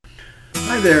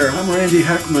Hi there, I'm Randy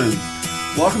Hekman.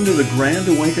 Welcome to the Grand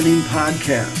Awakening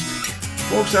Podcast.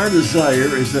 Folks, our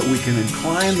desire is that we can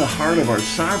incline the heart of our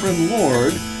sovereign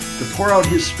Lord to pour out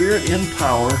His Spirit in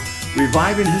power,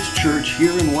 reviving His church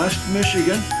here in West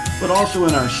Michigan, but also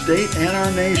in our state and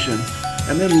our nation,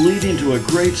 and then leading to a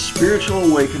great spiritual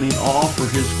awakening, all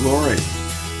for His glory.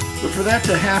 But for that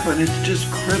to happen, it's just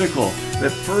critical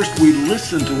that first we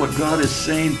listen to what God is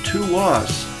saying to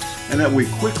us, and that we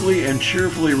quickly and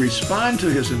cheerfully respond to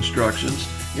His instructions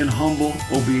in humble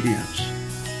obedience.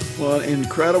 Well, an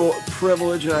incredible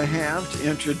privilege I have to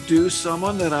introduce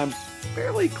someone that I'm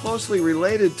fairly closely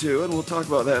related to, and we'll talk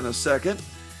about that in a second.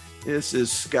 This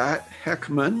is Scott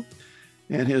Hekman,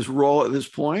 and his role at this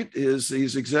point is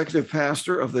he's executive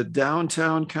pastor of the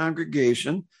downtown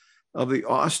congregation of the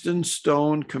Austin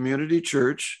Stone Community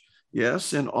Church,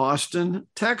 yes, in Austin,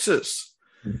 Texas.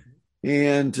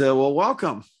 And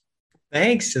welcome.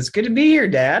 Thanks. It's good to be here,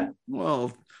 Dad.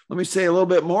 Well, let me say a little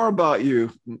bit more about you,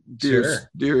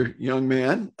 dear young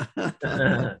man.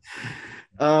 And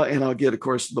I'll get, of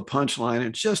course, the punchline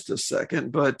in just a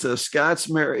second. But Scott's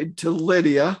married to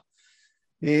Lydia,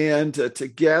 and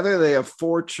together they have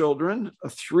 4 children,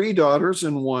 3 daughters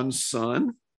and 1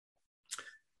 son.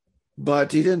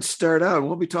 But he didn't start out, and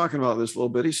we'll be talking about this a little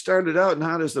bit. He started out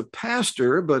not as a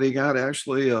pastor, but he got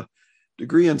actually a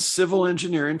degree in civil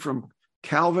engineering from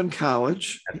Calvin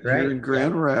College here in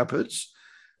Grand Rapids.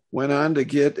 Went on to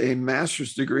get a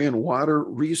master's degree in water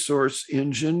resource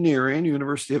engineering,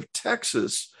 University of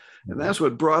Texas. And that's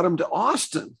what brought him to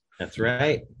Austin. That's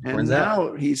right. And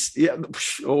now he's,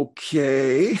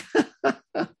 okay.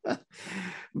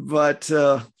 But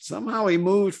somehow he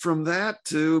moved from that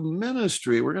to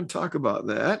ministry. We're going to talk about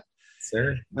that.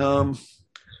 Sir.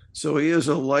 So he is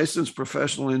a licensed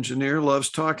professional engineer, loves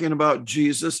talking about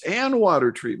Jesus and water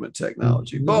treatment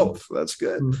technology, both. That's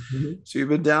good. So you've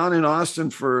been down in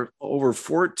Austin for over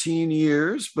 14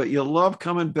 years, but you love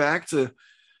coming back to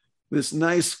this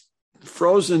nice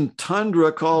frozen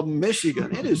tundra called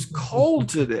Michigan. It is cold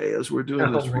today as we're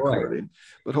doing this recording,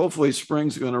 but hopefully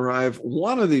spring's going to arrive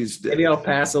one of these days. Maybe I'll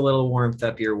pass a little warmth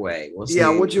up your way. We'll see.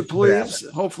 Yeah, would you please?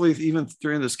 Hopefully even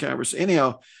during this conversation.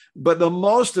 Anyhow, but the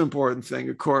most important thing,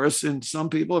 of course, and some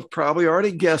people have probably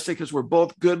already guessed it because we're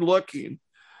both good looking.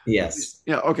 Yes.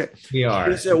 Yeah, okay. We are.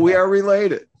 Is that we are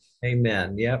related.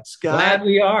 Amen. Yep. Scott, glad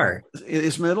we are.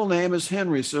 His middle name is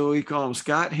Henry, so we call him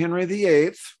Scott Henry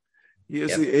VIII. He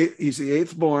is he's the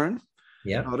 8th born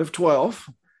out of 12,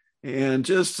 and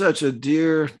just such a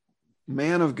dear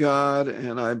man of God.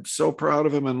 And I'm so proud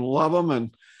of him and love him.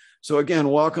 And so again,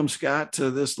 welcome, Scott, to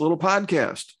this little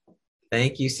podcast.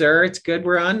 Thank you, sir. It's good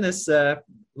we're on this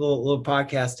little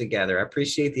podcast together. I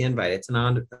appreciate the invite. It's an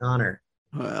honor.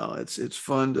 Well, it's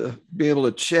fun to be able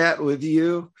to chat with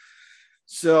you.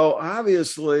 So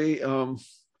obviously,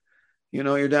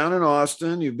 you're down in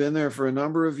Austin. You've been there for a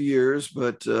number of years,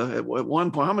 but at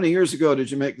one point, how many years ago did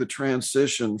you make the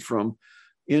transition from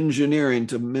engineering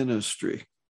to ministry?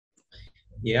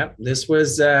 Yep. This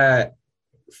was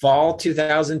fall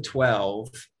 2012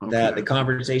 that the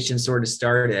conversation sort of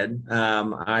started.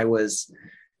 I was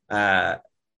gainfully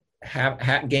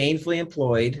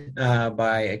employed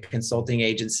by a consulting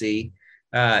agency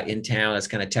in town that's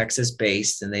kind of Texas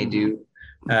based, and they do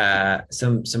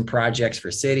some projects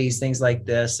for cities, things like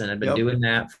this. And I've been doing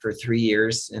that for 3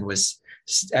 years and was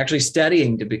actually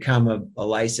studying to become a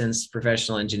licensed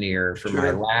professional engineer for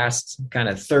my last kind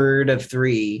of third of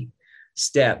 3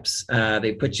 steps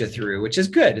they put you through, which is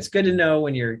good. It's good to know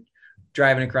when you're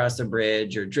driving across the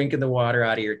bridge or drinking the water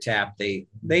out of your tap, they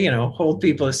hold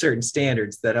people to certain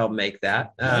standards that help make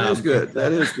that. That is good.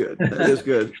 That is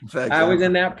good. In fact, I was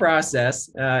in that process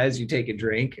as you take a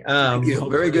drink.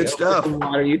 Very good stuff.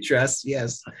 Water you trust.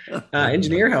 Yes.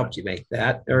 Engineer helped you make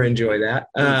that or enjoy that.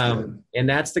 And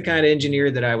that's the kind of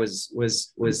engineer that I was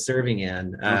serving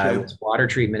in. Was water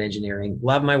treatment engineering.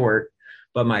 Love my work,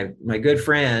 but my good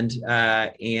friend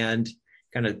and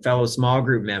kind of fellow small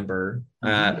group member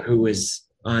who was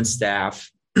on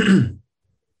staff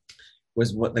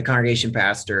was what the congregation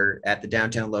pastor at the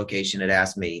downtown location had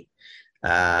asked me,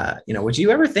 would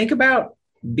you ever think about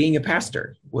being a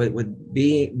pastor? Would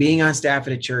being on staff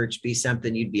at a church be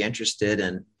something you'd be interested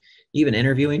in even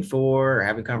interviewing for or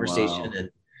having conversation? Wow.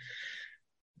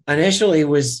 And initially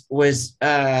was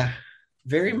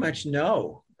very much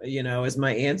no. Is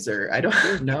my answer. I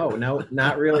don't know. No,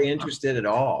 not really interested at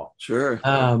all. Sure.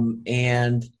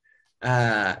 And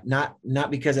not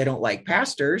because I don't like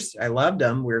pastors. I loved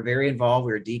them. We were very involved.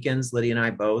 We were deacons, Lydia and I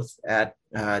both at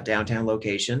downtown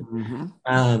location,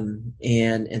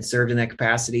 and served in that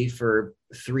capacity for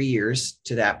 3 years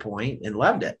to that point and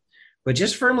loved it. but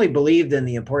just firmly believed in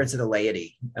the importance of the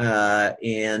laity,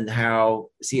 and how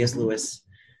C.S. Lewis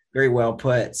very well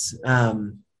puts,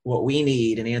 what we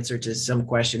need in answer to some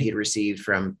question he'd received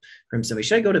from somebody: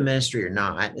 should I go to ministry or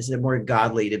not? Is it more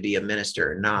godly to be a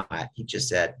minister or not? He just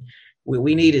said, what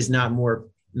we need is not more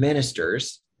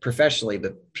ministers professionally,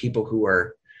 but people who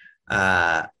are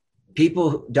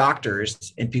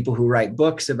doctors and people who write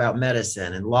books about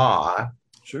medicine and law,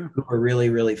 sure, who are really,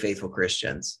 really faithful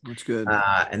Christians. That's good.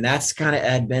 And that's kind of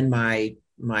had been my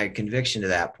conviction to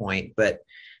that point. But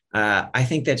I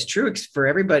think that's true for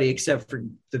everybody except for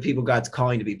the people God's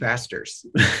calling to be pastors.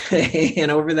 And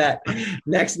over that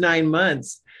next 9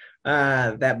 months,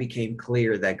 that became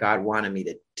clear that God wanted me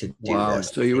to do this.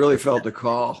 So you really felt the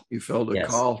call. You felt a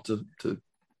call to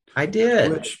I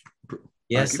did. Switch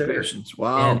yes, occupations. Sir.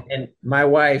 Wow. And my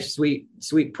wife,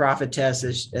 sweet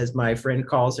prophetess, as my friend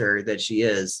calls her, that she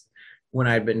is, when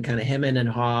I'd been kind of hemming and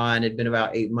hawing, it had been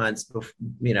about 8 months before,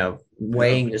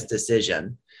 weighing this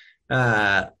decision.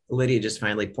 Lydia just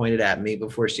finally pointed at me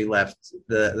before she left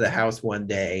the house one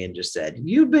day and just said,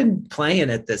 "You've been playing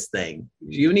at this thing.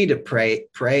 You need to pray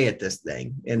at this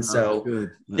thing." And so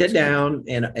sit down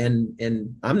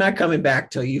and I'm not coming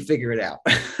back till you figure it out.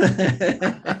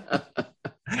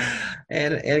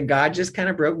 And God just kind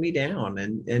of broke me down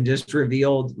and just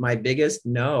revealed my biggest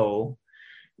no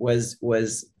was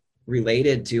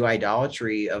related to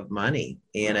idolatry of money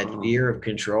and a fear of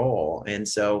control. And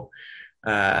so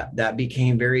that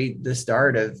became the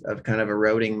start of kind of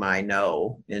eroding my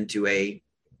no into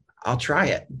I'll try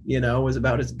it, was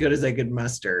about as good as I could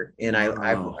muster. And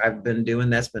I've been doing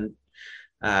that's been,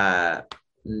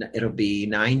 it'll be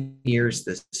 9 years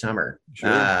this summer,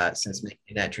 since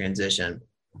making that transition.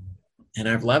 And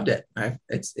I've loved it.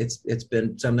 It's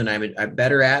been something I'm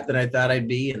better at than I thought I'd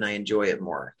be, and I enjoy it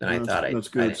more than I thought I'd. That's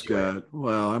good, Scott.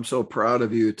 Well, I'm so proud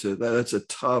of you. That's a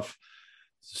tough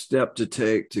step to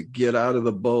take, to get out of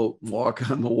the boat, walk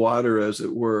on the water, as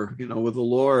it were, with the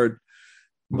Lord.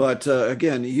 But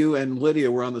again, you and Lydia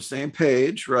were on the same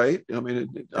page, right? I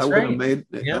mean, I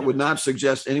would not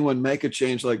suggest anyone make a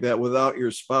change like that without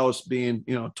your spouse being,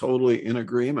 totally in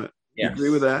agreement. Yes. You agree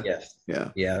with that? Yes.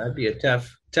 Yeah. That'd be a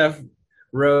tough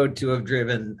road to have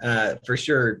driven, for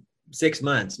sure. 6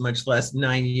 months, much less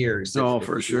 9 years.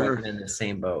 For sure. In the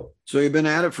same boat. So you've been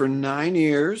at it for 9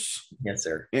 years. Yes,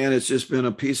 sir. And it's just been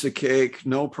a piece of cake,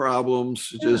 no problems,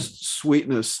 just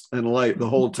sweetness and light the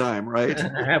whole time, right?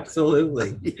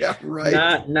 Absolutely. Yeah,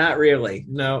 right. Not really.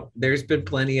 No, there's been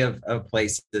plenty of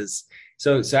places.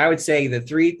 So I would say the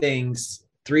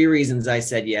three reasons I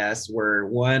said yes were: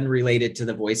 one, related to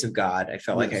the voice of God. I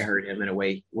felt like I heard him in a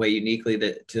way uniquely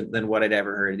than what I'd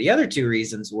ever heard. The other two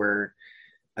reasons were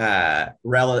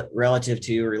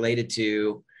related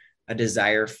to a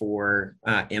desire for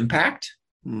impact,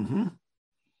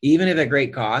 even if at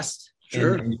great cost.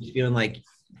 Sure. And feeling like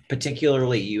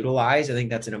particularly utilized. I think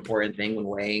that's an important thing when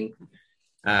weighing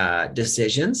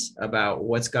decisions about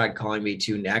what's God calling me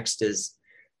to next, is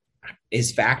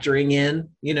factoring in,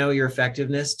 your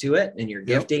effectiveness to it and your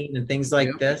gifting and things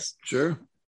like this. Sure.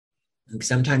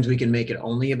 Sometimes we can make it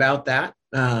only about that.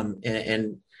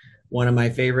 And one of my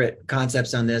favorite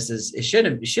concepts on this is it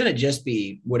shouldn't just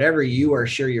be whatever you are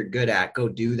sure you're good at, go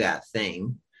do that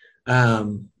thing.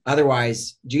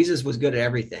 Otherwise, Jesus was good at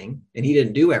everything and he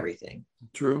didn't do everything.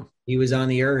 True. He was on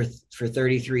the earth for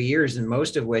 33 years, and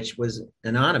most of which was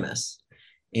anonymous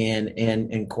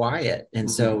and quiet.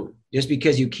 And so just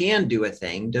because you can do a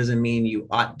thing doesn't mean you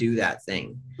ought to do that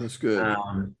thing. That's good.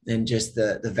 And just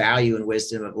the value and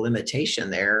wisdom of limitation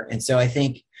there. And so I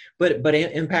think, but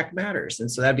impact matters.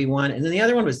 And so that'd be one. And then the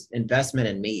other one was investment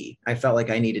in me. I felt like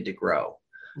I needed to grow.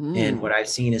 And what I've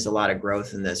seen is a lot of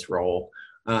growth in this role.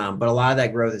 But a lot of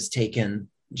that growth has taken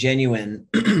genuine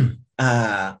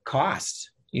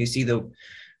cost. You see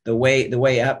the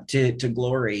way up to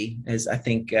glory, as I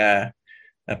think a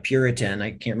Puritan,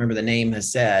 I can't remember the name,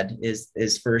 has said,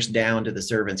 is first down to the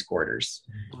servants' quarters.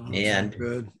 And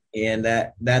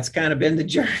that's kind of been the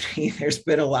journey. There's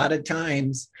been a lot of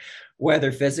times,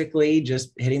 whether physically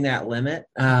just hitting that limit.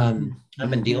 I've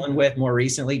been dealing with more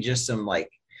recently just some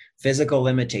physical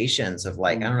limitations of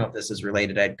I don't know if this is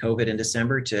related. I had COVID in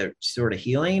December, to sort of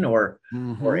healing or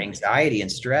anxiety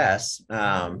and stress,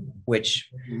 which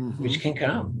can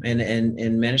come.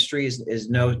 And ministry is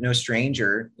no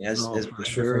stranger as for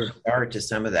sure start to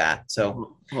some of that.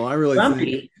 So I really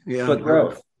think, but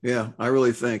growth. I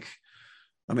really think.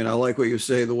 I mean, I like what you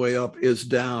say, the way up is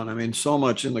down. I mean, so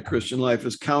much in the Christian life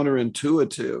is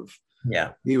counterintuitive.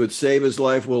 Yeah. He would save his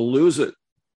life, will lose it.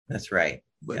 That's right.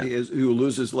 But he will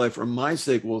lose his life for my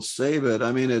sake will save it.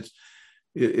 I mean,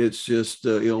 It's just,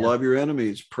 love your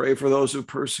enemies, pray for those who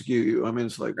persecute you. I mean,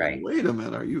 it's like, Right. wait a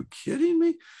minute, are you kidding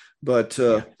me? But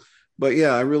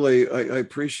yeah, I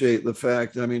appreciate the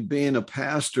fact. I mean, being a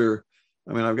pastor,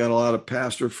 I mean, I've got a lot of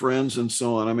pastor friends and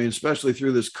so on. I mean, especially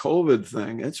through this COVID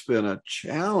thing, it's been a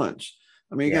challenge.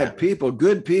 I mean, you got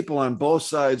good people on both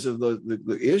sides of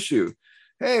the issue.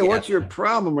 Hey, what's your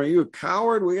problem? Are you a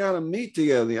coward? We got to meet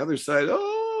together. The other side,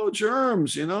 oh,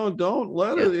 germs, don't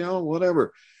let it,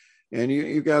 whatever. And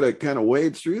you got to kind of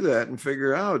wade through that and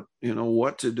figure out,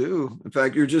 what to do. In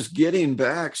fact, you're just getting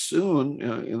back soon,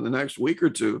 in the next week or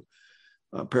two,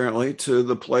 apparently, to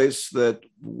the place that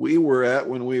we were at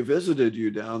when we visited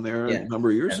you down there a number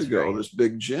of years ago, right. This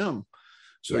big gym.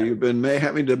 So you've been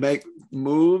having to make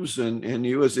moves, and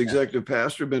you as the executive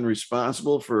pastor have been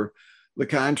responsible for the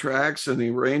contracts and the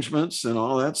arrangements and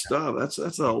all that stuff.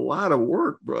 That's a lot of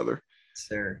work, brother.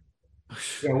 Sir.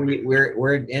 Yeah,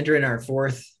 we're entering our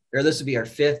this would be our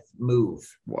fifth move.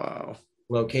 Wow.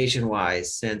 Location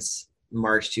wise since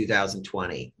March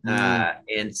 2020.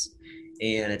 And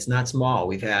it's not small.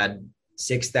 We've had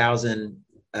 6,000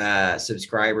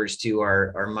 subscribers to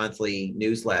our monthly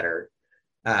newsletter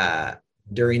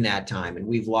during that time. And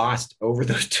we've lost over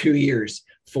those 2 years,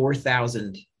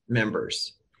 4,000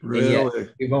 members. Really? And yet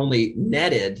we've only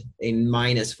netted a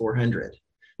minus 400.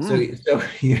 So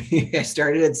I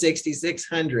started at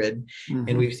 6,600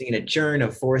 and we've seen a churn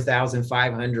of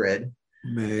 4,500.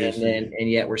 Amazing. And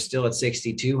yet we're still at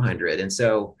 6,200. And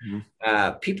so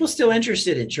people still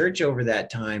interested in church over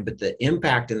that time, but the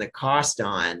impact and the cost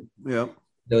on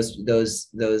those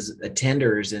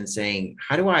attenders and saying,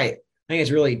 I think it's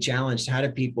really challenged. How do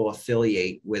people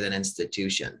affiliate with an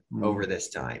institution over this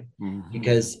time?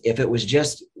 Because if it was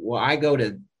just, I go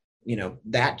to,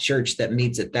 that church that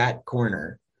meets at that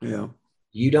corner,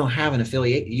 you don't have an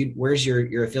affiliate. Where's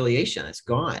your affiliation? It's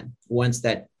gone once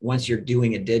you're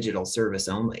doing a digital service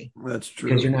only. That's true.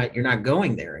 Because you're not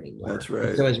going there anymore. That's right.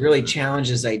 And so it's really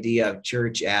challenged this idea of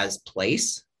church as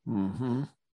place. And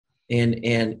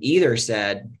either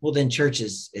said, well, then church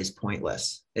is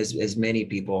pointless, as many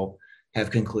people have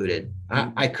concluded.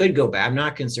 I could go back. I'm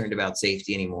not concerned about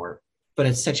safety anymore, but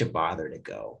it's such a bother to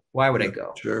go. Why would I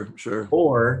go? Sure.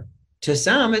 Or to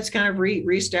some, it's kind of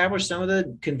reestablished some of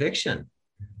the conviction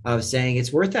of saying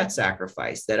it's worth that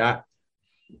sacrifice. That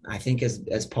I think,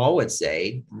 as Paul would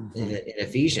say in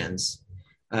Ephesians,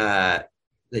 the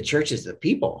church is the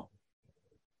people,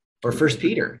 or First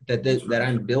Peter, that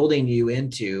I'm building you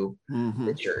into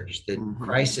the church. That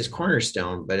Christ is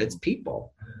cornerstone, but it's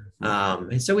people.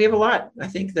 And so we have a lot, I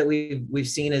think, that we've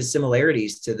seen as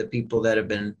similarities to the people that have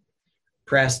been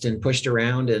pressed and pushed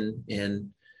around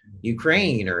in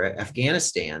Ukraine or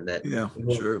Afghanistan that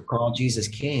call Jesus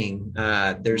King.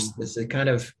 There's this kind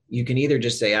of, you can either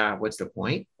just say, what's the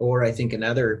point? Or I think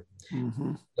the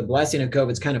blessing of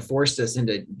COVID's kind of forced us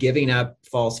into giving up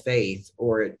false faith,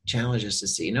 or it challenges us to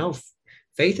see,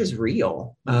 faith is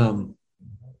real,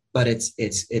 but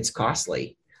it's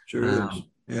costly. Sure is.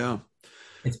 Yeah.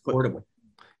 It's portable.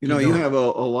 You have a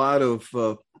lot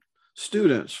of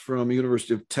students from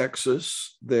University of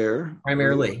Texas there.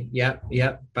 Primarily. Yep.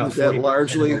 Is that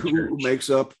largely who makes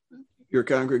up your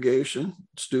congregation?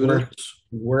 Students?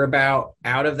 We're about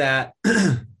out of that.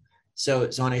 So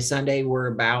on a Sunday, we're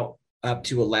about up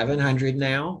to 1,100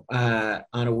 now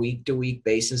on a week-to-week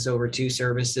basis over 2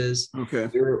 services. Okay.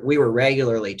 We were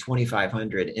regularly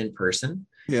 2,500 in person.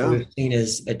 Yeah. What we've seen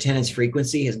is attendance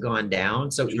frequency has gone down.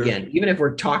 So again, even if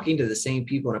we're talking to the same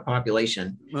people in a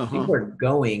population, people are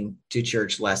going to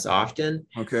church less often.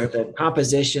 Okay. But the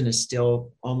composition is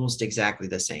still almost exactly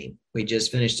the same. We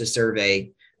just finished a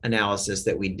survey analysis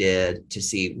that we did to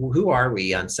see who are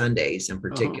we on Sundays in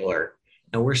particular.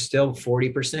 And we're still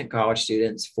 40% college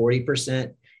students,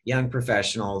 40% young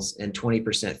professionals, and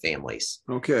 20% families.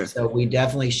 Okay. So we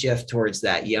definitely shift towards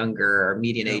that younger. Our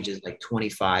median age is like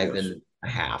 25 and a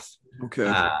half. Okay.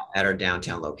 At our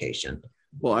downtown location.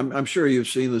 Well, I'm sure you've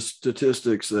seen the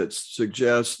statistics that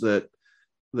suggest that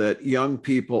young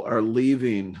people are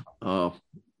leaving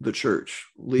the church,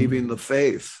 leaving the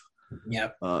faith.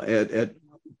 Yep. At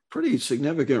pretty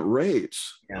significant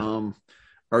rates. Yeah.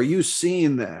 Are you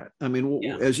seeing that? I mean,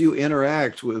 as you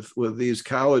interact with these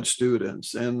college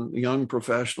students and young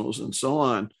professionals and so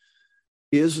on,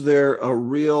 is there a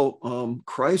real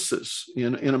crisis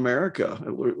in America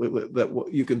that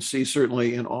you can see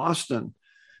certainly in Austin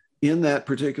in that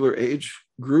particular age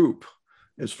group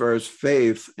as far as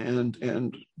faith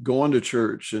and going to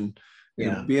church and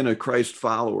being a Christ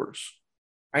followers?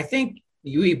 I think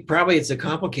it's a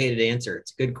complicated answer.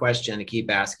 It's a good question to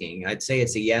keep asking. I'd say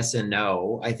it's a yes and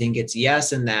no. I think it's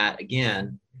yes in that,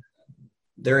 again,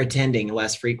 they're attending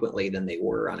less frequently than they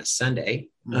were on a Sunday.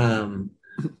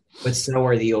 But so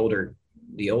are the older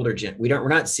gen. We're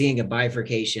not seeing a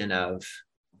bifurcation of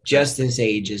just this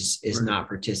age is not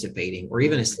participating, or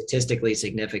even a statistically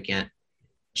significant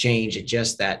change at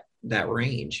just that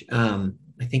range.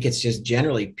 I think it's just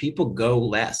generally people go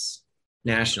less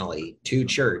nationally to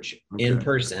church in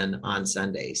person on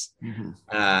Sundays.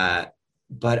 But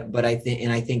I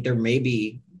think there may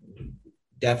be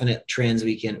definite trends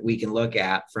we can look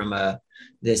at from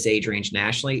this age range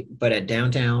nationally, but at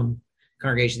downtown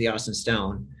Congregation of the Austin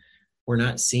Stone, we're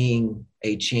not seeing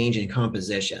a change in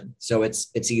composition. So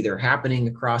it's either happening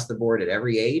across the board at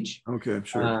every age,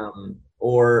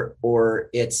 or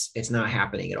it's not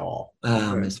happening at all,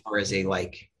 as far as a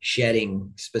like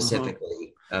shedding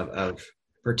specifically of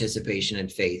participation in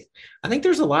faith. I think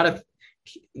there's a lot of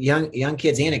young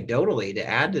kids, anecdotally, to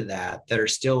add to that are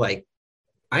still like,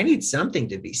 I need something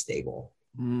to be stable.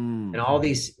 And all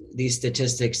these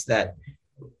statistics that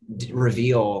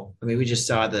reveal, I mean, we just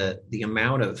saw the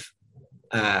amount of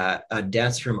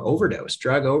deaths from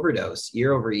drug overdose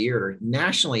year over year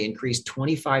nationally increased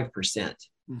 25%.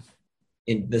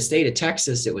 In the state of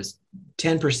Texas, it was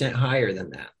 10% higher than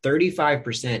that,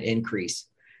 35% increase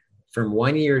from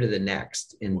one year to the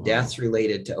next in deaths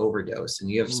related to overdose.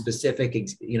 And you have specific,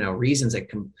 reasons that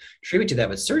contribute to that.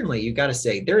 But certainly you got to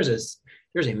say there's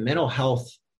a mental health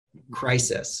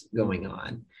crisis going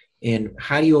on. And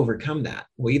how do you overcome that?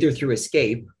 Well, either through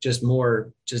escape, just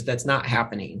that's not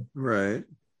happening. Right.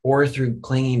 Or through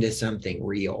clinging to something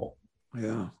real.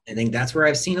 Yeah. I think that's where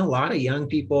I've seen a lot of young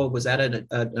people. Was at an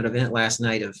event last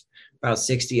night of about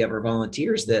 60 of our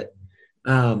volunteers that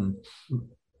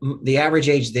the average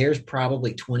age there is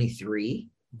probably 23.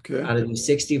 Out of these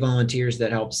 60 volunteers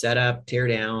that help set up, tear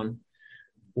down,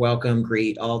 welcome,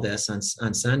 greet, all this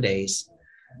on Sundays,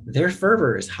 their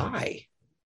fervor is high.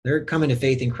 They're coming to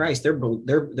faith in Christ.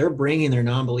 They're bringing their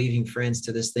non-believing friends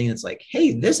to this thing. It's like,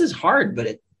 hey, this is hard,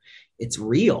 but it's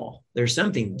real. There's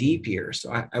something deep here.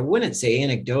 So I wouldn't say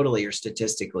anecdotally or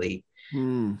statistically,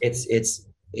 it's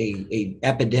a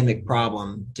epidemic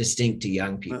problem distinct to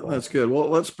young people. That's good. Well,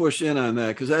 let's push in on that,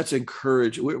 because that's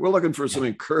encouraging. We're looking for some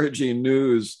encouraging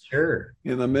news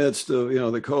in the midst of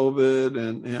the COVID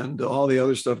and all the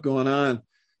other stuff going on.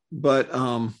 But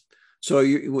so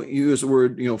you use the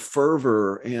word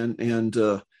fervor, and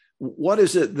what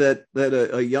is it that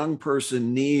a young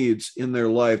person needs in their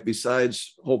life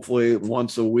besides hopefully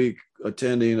once a week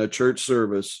attending a church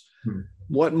service?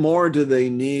 What more do they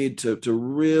need to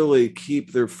really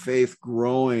keep their faith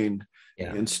growing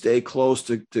and stay close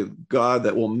to God,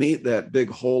 that will meet that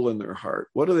big hole in their heart?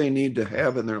 What do they need to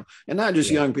have in their, and not just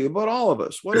young people, but all of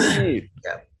us? What do we need?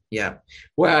 Yeah.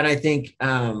 Well, and I think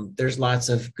there's lots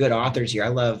of good authors here. I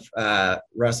love Dr.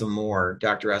 Russell Moore,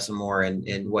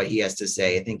 and what he has to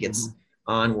say. I think it's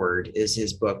Onward is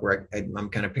his book, where I'm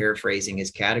kind of paraphrasing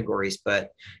his categories,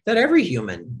 but that every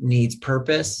human needs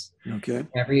purpose. Okay.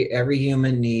 Every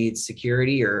human needs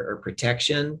security or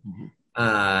protection.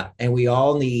 And we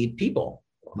all need people.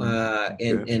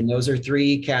 And those are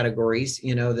three categories,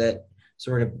 that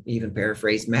sort of even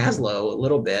paraphrase Maslow a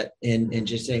little bit and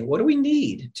just saying, what do we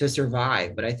need to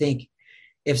survive? But I think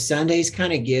if Sundays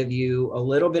kind of give you a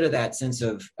little bit of that sense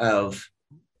of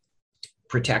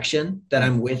protection, that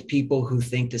I'm with people who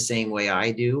think the same way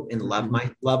I do and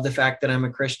love the fact that I'm a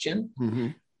Christian,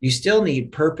 you still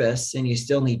need purpose and you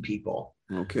still need people.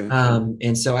 Okay.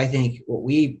 And so I think what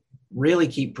we really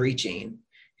keep preaching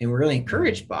and we're really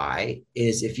encouraged by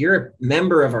is, if you're a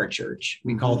member of our church,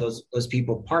 we call those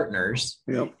people partners.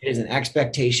 It is an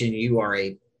expectation you are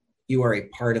a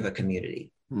part of a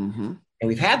community. And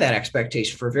we've had that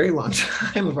expectation for a very long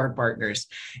time of our partners.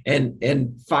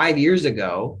 And 5 years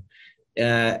ago,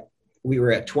 we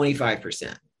were at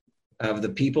 25% of the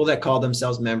people that call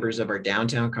themselves members of our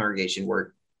downtown congregation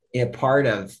were a part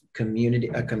of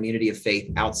a community of faith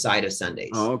outside of Sundays.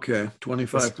 Oh, okay.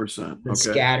 25%. Okay.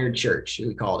 Scattered church,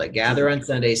 we called it. Gather on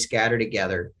Sundays, scatter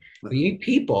together. But you need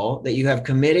people that you have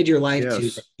committed your life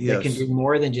to that can do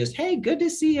more than just, hey, good to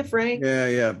see you, Frank.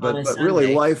 Yeah. But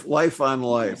really life on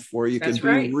life, where you can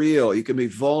be real, you can be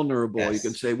vulnerable. You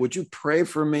can say, would you pray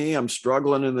for me? I'm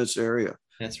struggling in this area.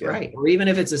 That's right. Or even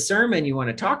if it's a sermon you want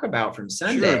to talk about from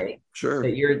Sunday,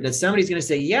 that somebody's going to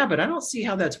say, yeah, but I don't see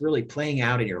how that's really playing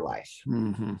out in your life.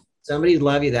 Somebody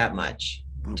love you that much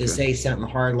to say something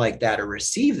hard like that or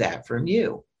receive that from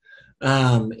you.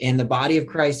 And the body of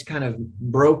Christ kind of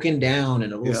broken down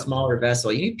in a little smaller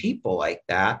vessel. You need people like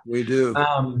that. We do.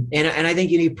 And I think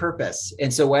you need purpose.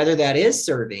 And so whether that is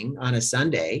serving on a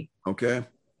Sunday,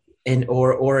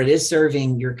 or it is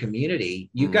serving your community,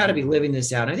 you've got to be living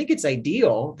this out. And I think it's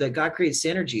ideal that God creates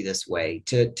synergy this way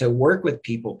to work with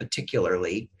people,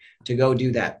 particularly to go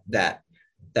do that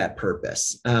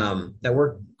purpose, that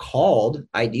we're called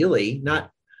ideally,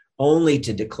 not only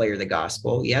to declare the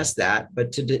gospel, yes,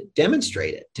 but to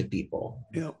demonstrate it to people.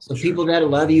 Yeah, so sure. People got to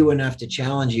love you enough to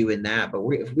challenge you in that. But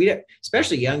if we,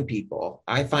 especially young people,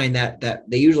 I find that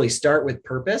they usually start with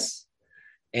purpose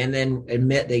and then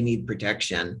admit they need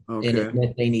protection and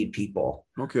admit they need people.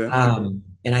 Okay.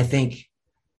 And I think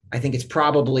it's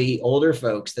probably older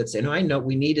folks that say, no, I know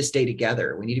we need to stay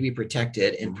together. We need to be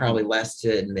protected, and probably less to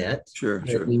admit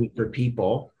the need for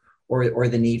people or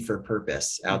the need for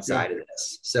purpose outside of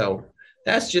this. So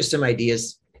that's just some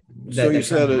ideas. So you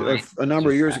said a number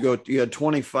of years ago, you had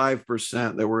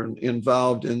 25% that were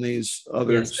involved in these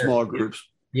other small groups.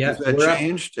 Yeah. Has that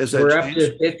changed? We're up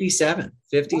to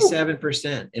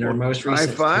 57% in our most recent.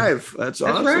 High five. That's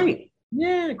awesome. That's right.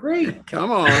 Yeah, great. Come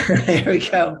on. There we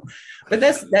go. But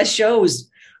that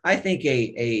shows, I think,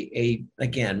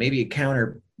 again, maybe a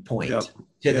counterpoint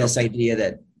to this idea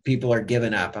that people are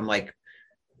giving up. I'm like,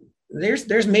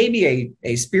 there's maybe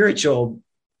a spiritual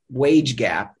wage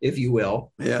gap, if you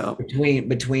will,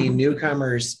 between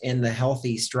newcomers and the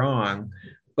healthy, strong.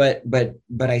 But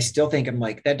I still think, I'm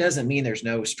like, that doesn't mean there's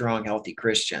no strong, healthy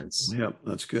Christians. Yeah,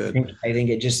 that's good. I think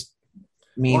it just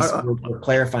means we're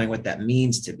clarifying what that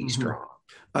means to be strong.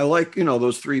 I like,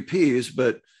 those 3 P's,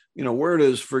 but, where it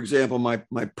is, for example,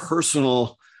 my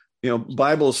personal,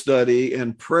 Bible study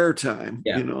and prayer time,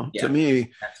 to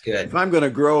me, that's good. If I'm going to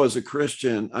grow as a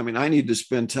Christian, I mean, I need to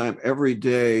spend time every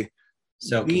day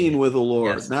being with the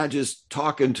Lord, not just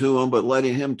talking to him, but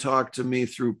letting him talk to me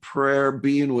through prayer,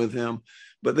 being with him,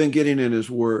 but then getting in his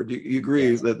word. You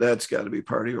agree that that's got to be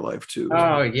part of your life too?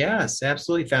 Oh, yes,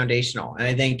 absolutely foundational. And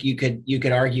I think you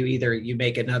could argue either you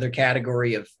make another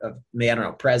category of I don't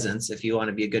know, presence, if you want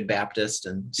to be a good Baptist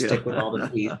and stick with all the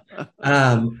teeth,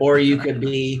 or you could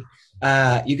be,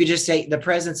 you could just say the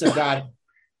presence of God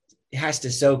has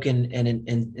to soak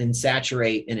and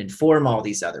saturate and inform all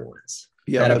these other ones.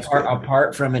 Yeah, that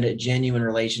apart from a genuine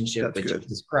relationship with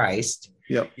Jesus Christ,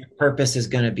 your purpose is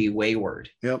going to be wayward.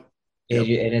 Yep. And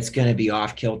it's going to be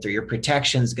off kilter. Your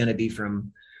protection is going to be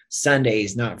from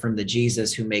Sundays, not from the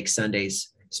Jesus who makes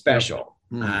Sundays special.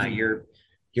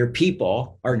 Your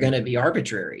people are going to be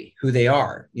arbitrary who they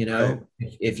are.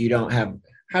 If you don't have,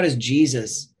 how does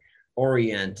Jesus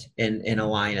orient and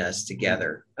align us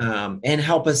together and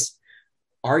help us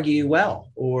argue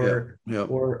well or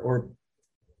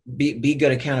be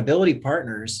good accountability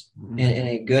partners in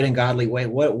a good and godly way.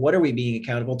 What are we being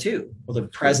accountable to? Well, the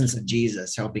presence of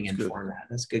Jesus helping inform that.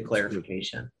 That's good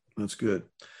clarification. That's good.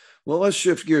 Well, let's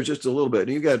shift gears just a little bit.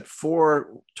 You got 4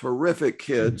 terrific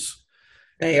kids.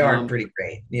 They are pretty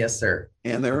great. Yes, sir.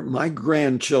 And they're my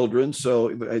grandchildren.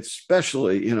 So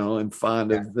especially, I'm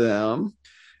fond of them.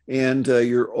 And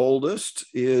your oldest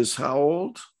is how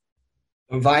old?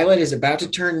 Violet is about to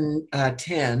turn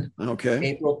 10.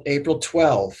 Okay. April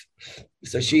 12.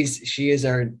 So she is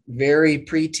our very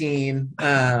preteen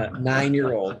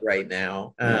 9-year-old right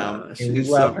now. And we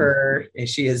love her, and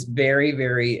she is very,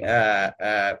 very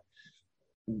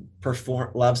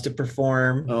loves to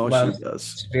perform. She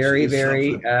does. Very,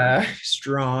 very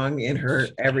strong in her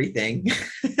everything.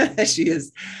 She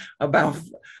is about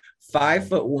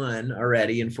 5'1"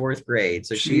 already in 4th grade.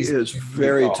 So she is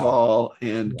very tall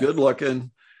and good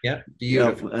looking. Yeah,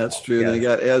 beautiful. Yep, that's true. Then you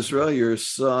got Ezra, your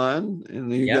son,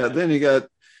 and you got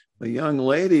a young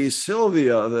lady,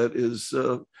 Sylvia, that is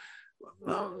a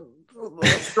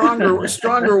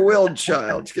stronger-willed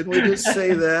child. Can we just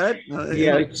say that?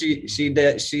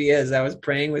 She is. I was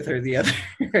praying with her the other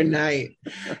night,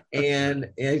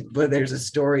 but there's a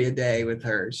story a day with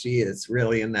her. She is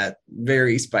really in that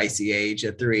very spicy age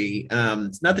at 3.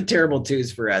 It's not the terrible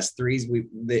 2s for us. 3's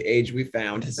the age we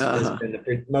found has been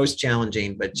the most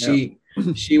challenging. But she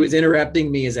was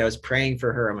interrupting me as I was praying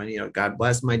for her. I'm like, God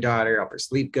bless my daughter. Help her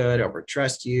sleep good. Help her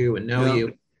trust you and know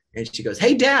you. And she goes,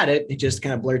 "Hey, Dad!" It just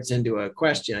kind of blurts into a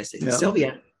question. I say,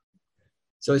 "Sylvia."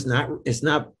 So it's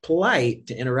not polite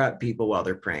to interrupt people while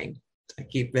they're praying. I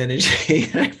keep finishing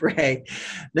and I pray.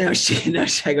 Now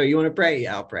I go, "You want to pray?"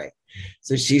 "Yeah, I'll pray."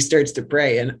 So she starts to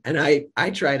pray, and I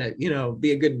try to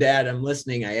be a good dad. I'm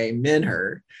listening. I amen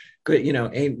her. Good,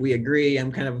 we agree.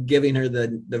 I'm kind of giving her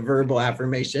the verbal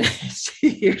affirmation. She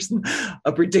hears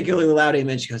a particularly loud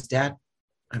amen. She goes, "Dad,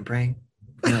 I'm praying."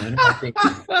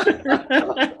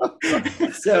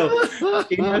 So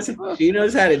she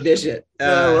knows how to dish it.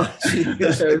 She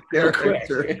is a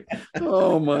character.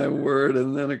 Oh my word!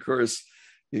 And then of course,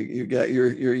 You got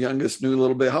your youngest new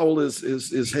little bit. How old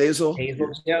is Hazel?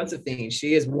 Hazel Josephine.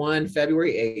 She is 1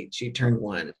 February 8th. She turned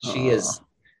 1. She is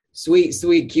sweet,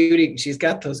 sweet cutie. She's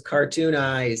got those cartoon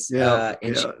eyes, and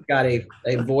she's got a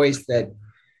voice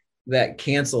that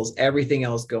cancels everything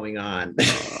else going on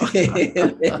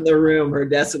in the room. Her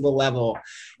decibel level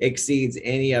exceeds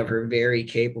any of her very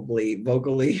capably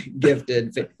vocally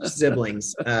gifted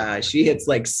siblings. She hits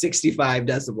like 65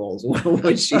 decibels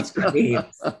when she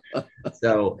screams.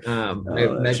 So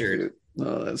I've measured. Cute.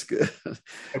 Oh, that's good.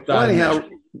 Well, anyhow,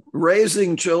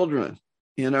 raising children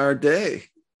in our day,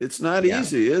 it's not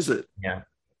easy, is it?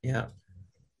 Yeah.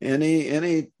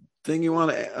 Anything you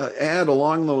want to add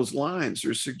along those lines,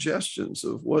 or suggestions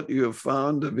of what you have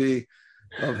found to be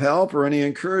of help, or any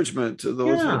encouragement to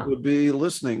those that would be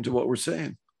listening to what we're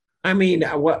saying? I mean,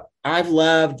 what I've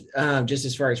loved, just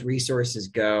as far as resources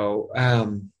go,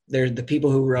 there's the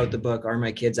people who wrote the book, Are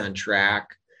My Kids on Track?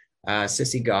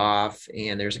 Sissy Goff,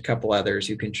 and there's a couple others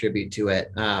who contribute to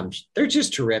it. They're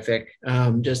just terrific.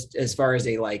 Just as far as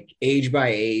age by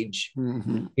age,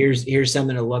 here's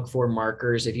something to look for,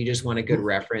 markers. If you just want a good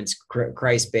reference,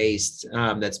 Christ-based,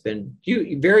 that's been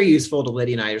very useful to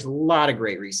Lydia and I. There's a lot of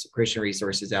great Christian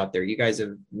resources out there. You guys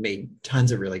have made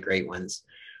tons of really great ones.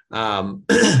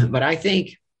 But I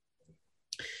think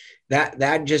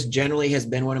that just generally has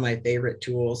been one of my favorite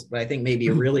tools. But I think maybe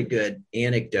a really good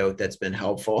anecdote that's been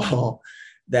helpful,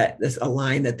 that this a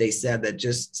line that they said that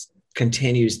just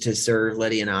continues to serve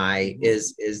Lydia and I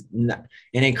is an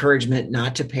encouragement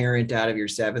not to parent out of your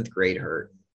 7th grade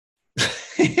hurt.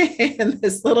 And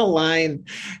this little line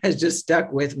has just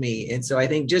stuck with me. And so I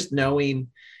think just knowing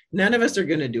none of us are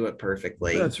going to do it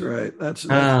perfectly. That's right. That's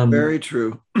very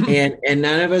true. and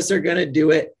none of us are going to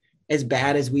do it as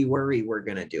bad as we worry we're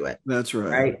going to do it. That's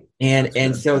right. Right.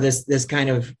 And so this kind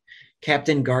of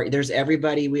Captain Guard, there's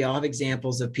everybody. We all have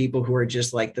examples of people who are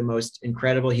just like the most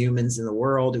incredible humans in the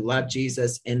world, who love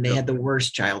Jesus, and they had the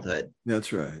worst childhood.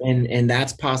 That's right. And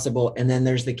that's possible. And then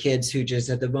there's the kids who just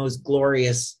had the most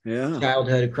glorious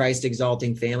childhood, Christ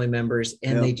exalting family members,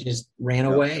 and they just ran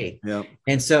away.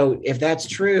 And so if that's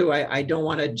true, I don't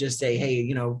want to just say,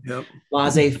 hey,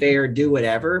 laissez-faire, do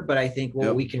whatever. But I think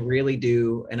what we can really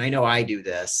do, and I know I do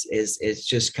this, is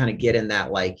just kind of get in that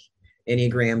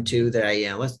Enneagram 2 that I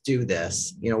am. Let's do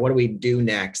this. What do we do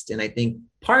next? And I think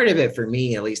part of it for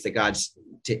me, at least, that God's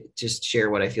to just share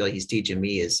what I feel like he's teaching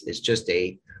me is just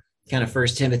a kind of 1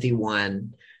 Timothy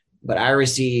 1. But I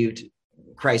received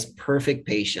Christ's perfect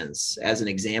patience as an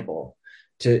example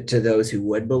to those who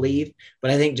would believe.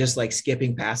 But I think just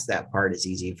skipping past that part is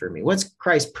easy for me. What's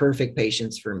Christ's perfect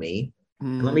patience for me?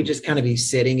 And let me just kind of be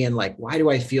sitting in why do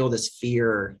I feel this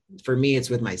fear? For me, it's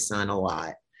with my son a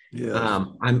lot.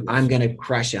 I'm going to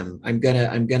crush him. I'm going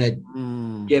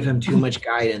to give him too much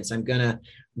guidance. I'm going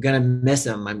to miss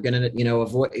him. I'm going to,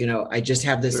 avoid, I just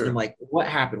have this. And I'm what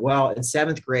happened? Well, in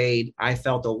 7th grade, I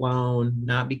felt alone,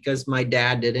 not because my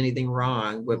dad did anything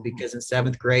wrong, but because in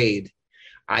 7th grade,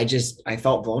 I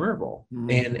felt vulnerable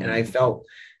and I felt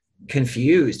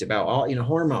confused about all,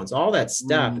 hormones, all that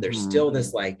stuff. There's still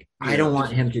this, I don't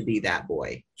want him to be that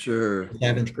boy. Sure.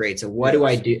 7th grade. So what do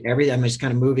I do? I'm just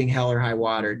kind of moving hell or high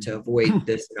water to avoid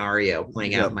this scenario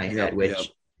playing out in my head,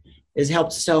 which has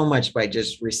helped so much by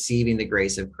just receiving the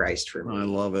grace of Christ for me. I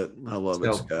love it.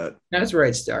 It, Scott. That's where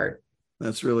I'd start.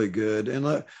 That's really good.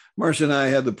 And Marcia and I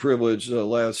had the privilege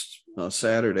last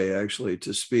Saturday, actually,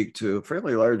 to speak to a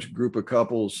fairly large group of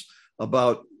couples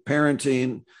about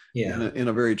parenting in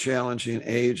a very challenging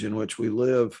age in which we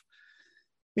live.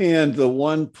 And the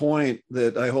one point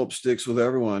that I hope sticks with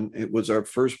everyone, it was our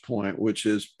first point, which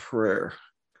is prayer.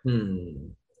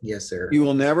 Yes, sir. You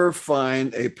will never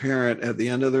find a parent at the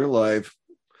end of their life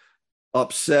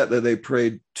upset that they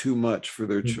prayed too much for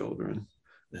their children.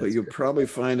 But you'll probably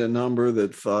find a number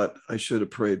that thought, I should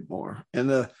have prayed more.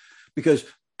 And because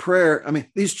prayer,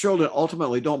 these children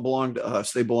ultimately don't belong to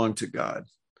us. They belong to God.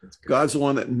 God's the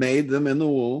one that made them in the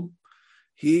womb.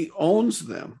 He owns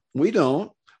them. We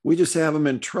don't. We just have them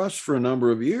in trust for a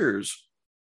number of years.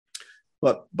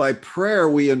 But by prayer,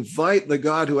 we invite the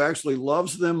God who actually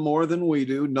loves them more than we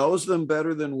do, knows them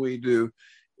better than we do,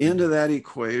 into that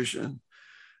equation.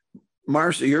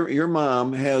 Marcia, your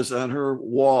mom has on her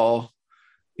wall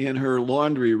in her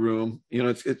laundry room,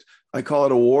 I call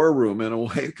it a war room in a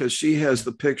way, because she has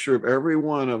the picture of every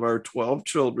one of our 12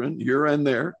 children. You're in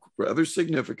there rather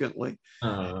significantly.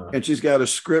 And she's got a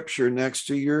scripture next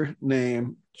to your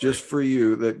name just for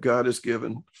you that God has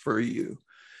given for you.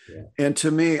 And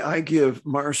to me, I give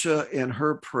Marcia and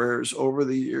her prayers over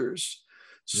the years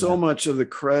so much of the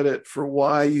credit for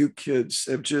why you kids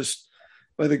have just,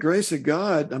 by the grace of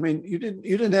God, I mean, you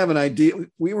didn't have an idea.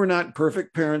 We were not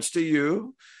perfect parents to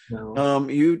you. No.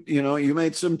 You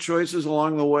made some choices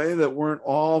along the way that weren't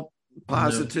all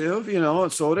positive,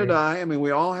 and so did I. I mean,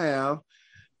 we all have,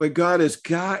 but God has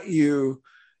got you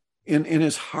in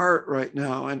his heart right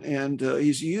now, and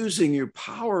he's using you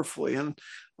powerfully. And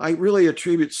I really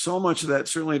attribute so much of that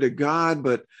certainly to God,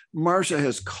 but Marcia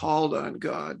has called on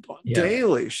God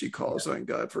daily. She calls on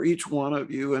God for each one of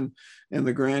you and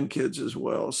the grandkids as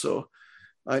well. So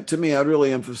to me, I'd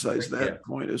really emphasize that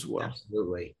point as well.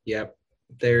 Absolutely. Yep.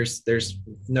 There's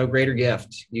no greater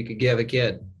gift you could give a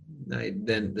kid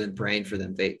than praying for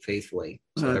them faithfully.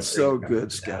 So that's so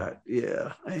good, Scott.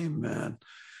 Yeah. Amen.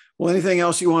 Well, anything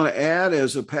else you want to add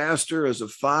as a pastor, as a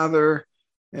father,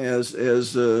 as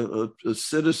a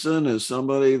citizen, as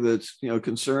somebody that's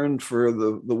concerned for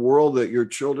the world that your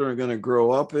children are going to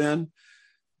grow up in?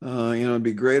 It'd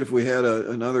be great if we had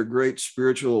another great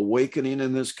spiritual awakening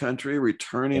in this country,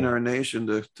 returning our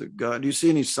nation to God. Do you see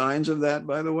any signs of that,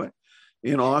 by the way,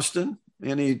 in Austin?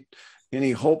 Any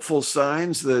hopeful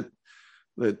signs that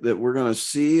we're going to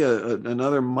see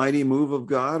another mighty move of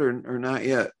God, or not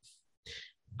yet?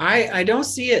 I don't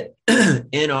see it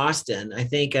in Austin. I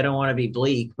think, I don't want to be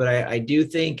bleak, but I do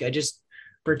think I just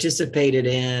participated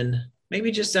in maybe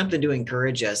just something to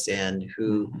encourage us in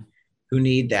who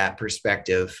need that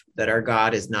perspective, that our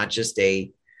God is not just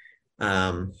a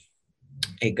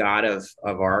God of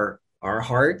our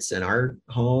hearts and our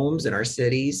homes and our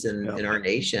cities and our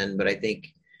nation. But I think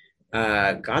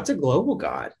God's a global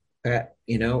God, and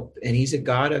he's a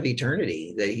God of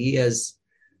eternity, that he has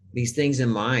these things in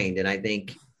mind. And I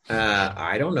think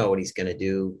I don't know what he's going to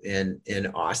do in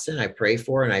Austin. I pray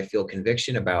for, and I feel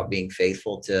conviction about being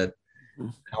faithful to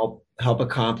help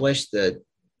accomplish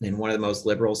in one of the most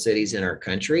liberal cities in our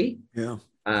country,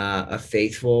 a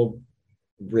faithful,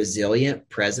 resilient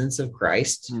presence of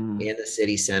Christ in the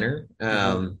city center,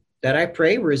 that I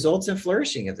pray results in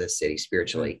flourishing of this city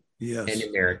spiritually and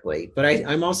numerically. But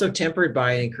I'm also tempered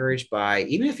by and encouraged by,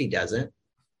 even if he doesn't,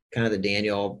 kind of the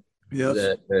Daniel,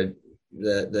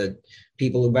 the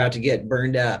people who are about to get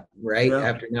burned up, right?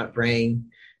 After not praying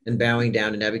and bowing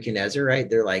down to Nebuchadnezzar, right?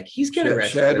 They're like, he's going to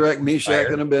rescue Shadrach, Meshach,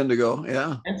 and Abednego.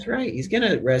 Yeah, that's right. He's going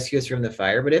to rescue us from the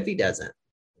fire. But if he doesn't,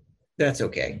 that's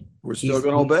okay. We're still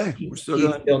going to obey. He's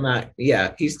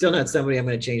still not somebody I'm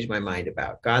going to change my mind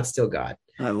about. God's still God.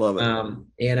 I love it.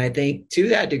 And I think to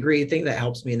that degree, the thing that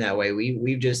helps me in that way,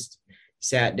 we've just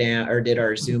sat down or did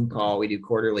our Zoom call. We do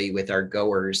quarterly with our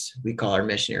goers. We call our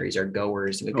missionaries our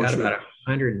goers. And we've got about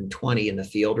 120 in the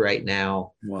field right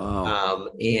now. Wow.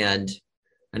 And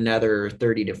another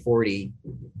 30 to 40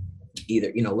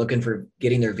 either, looking for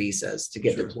getting their visas to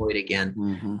get deployed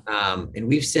again. And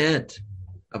we've sent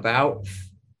about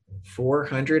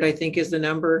 400, I think is the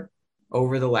number,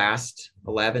 over the last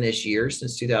 11-ish years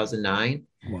since 2009.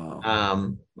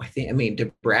 Wow.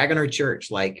 To brag on our church,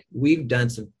 like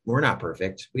we're not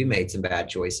perfect. We made some bad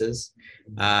choices.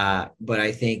 But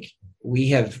I think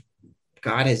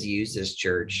God has used this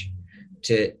church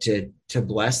to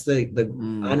bless the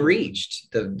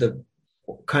unreached, the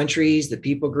countries, the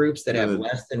people groups that have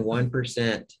less than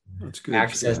 1%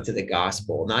 access to the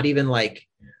gospel. Not even like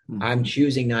I'm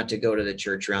choosing not to go to the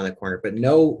church around the corner, but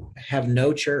have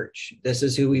no church. This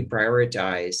is who we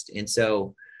prioritized. And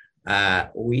so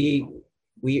we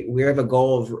have a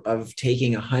goal of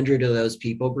taking 100 of those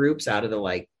people groups out of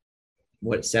the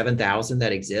 7,000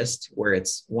 that exist, where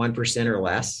it's 1% or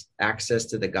less access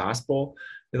to the gospel.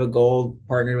 We have a goal,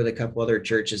 partnered with a couple other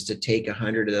churches, to take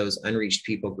 100 of those unreached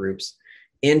people groups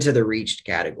into the reached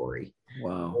category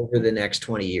over the next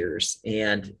 20 years.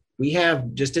 And we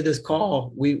have, just to this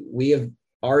call, we have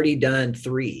already done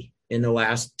 3 in the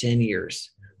last 10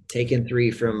 years, taken 3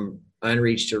 from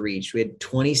unreached to reached. We had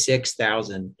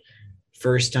 26,000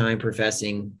 first-time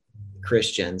professing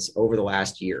Christians over the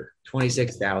last year,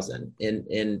 26,000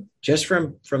 in just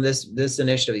from this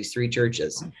initiative, these 3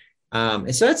 churches.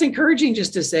 And so that's encouraging,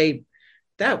 just to say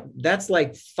that's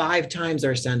like 5 times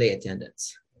our Sunday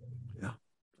attendance. Yeah.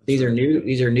 These are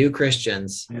new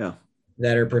Christians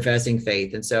that are professing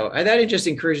faith. And so that just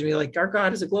encouraged me, like, our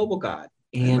God is a global God,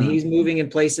 and he's moving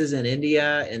in places in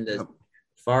India and the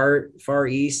far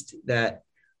east that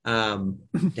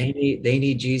they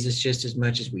need Jesus just as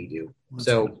much as we do.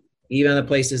 So even the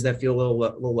places that feel a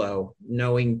little low,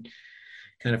 knowing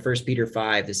kind of 1 Peter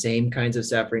 5, the same kinds of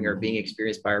suffering are being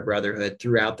experienced by our brotherhood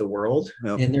throughout the world,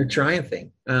 and they're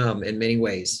triumphing in many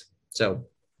ways. So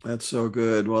that's so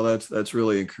good. Well, that's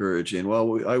really encouraging.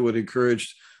 Well, I would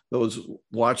encourage those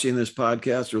watching this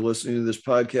podcast or listening to this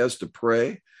podcast to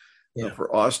pray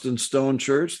for Austin Stone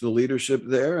Church, the leadership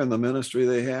there and the ministry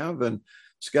they have. And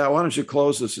Scott, why don't you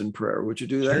close us in prayer? Would you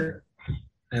do that? Sure.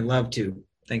 I'd love to.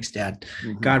 Thanks, Dad.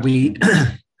 God, we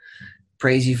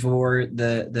praise you for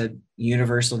the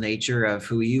universal nature of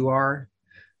who you are.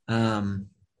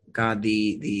 God,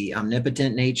 the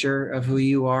omnipotent nature of who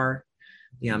you are,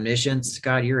 the omniscience.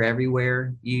 God, you're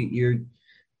everywhere. You're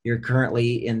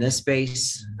currently in this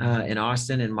space in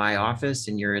Austin, in my office,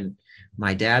 and you're in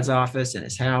my dad's office in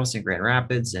his house in Grand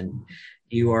Rapids, and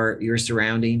you're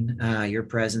surrounding your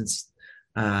presence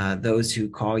those who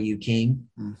call you King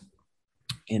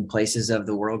in places of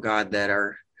the world, God, that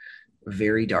are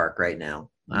very dark right now.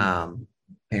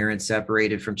 Parents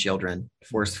separated from children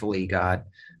forcefully, God.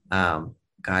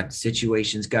 God,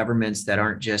 situations, governments that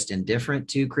aren't just indifferent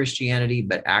to Christianity,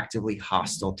 but actively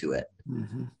hostile to it.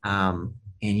 And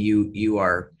you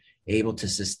are able to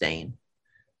sustain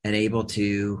and able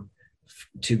to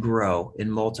grow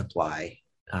and multiply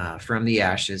from the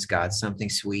ashes, God, something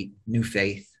sweet, new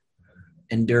faith,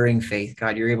 enduring faith.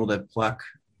 God, you're able to pluck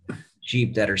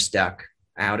sheep that are stuck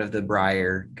out of the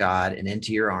briar, God, and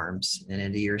into your arms and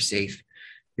into your safe,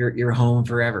 your home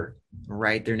forever.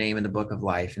 Write their name in the book of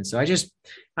life. And so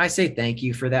I say thank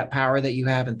you for that power that you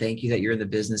have, and thank you that you're in the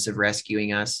business of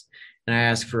rescuing us. And I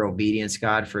ask for obedience,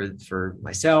 God, for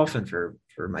myself and for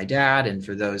my dad and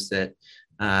for those that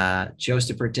chose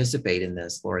to participate in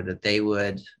this, Lord, that they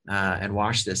would and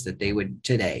watch this, that they would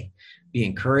today be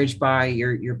encouraged by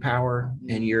your power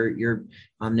and your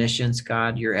omniscience,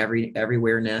 God, your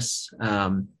everywhereness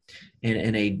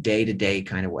in a day-to-day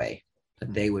kind of way,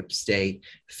 that they would stay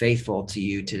faithful to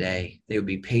you today. They would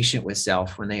be patient with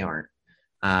self when they aren't,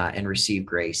 and receive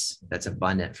grace that's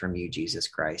abundant from you, Jesus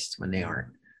Christ, when they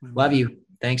aren't. Love you.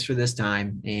 Thanks for this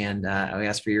time. And I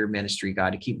ask for your ministry,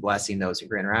 God, to keep blessing those in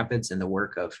Grand Rapids and the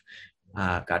work of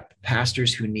God,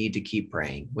 pastors who need to keep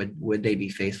praying. Would they be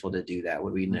faithful to do that?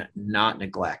 Would we not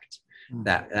neglect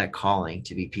that calling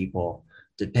to be people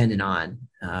dependent on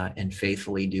and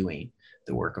faithfully doing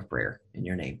the work of prayer? In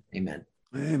your name, amen.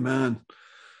 Amen.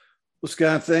 Well,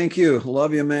 Scott, thank you.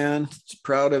 Love you, man.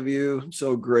 Proud of you.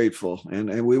 So grateful.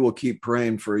 And we will keep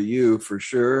praying for you for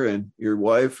sure, and your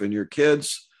wife and your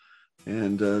kids.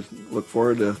 And look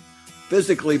forward to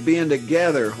physically being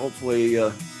together, hopefully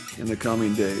in the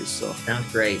coming days. So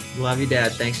sounds great. Love you,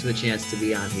 Dad. Thanks for the chance to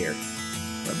be on here.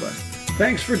 Bye-bye.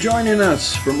 Thanks for joining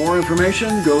us. For more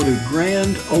information, go to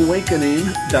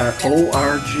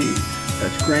grandawakening.org.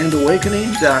 That's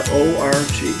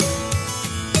grandawakening.org.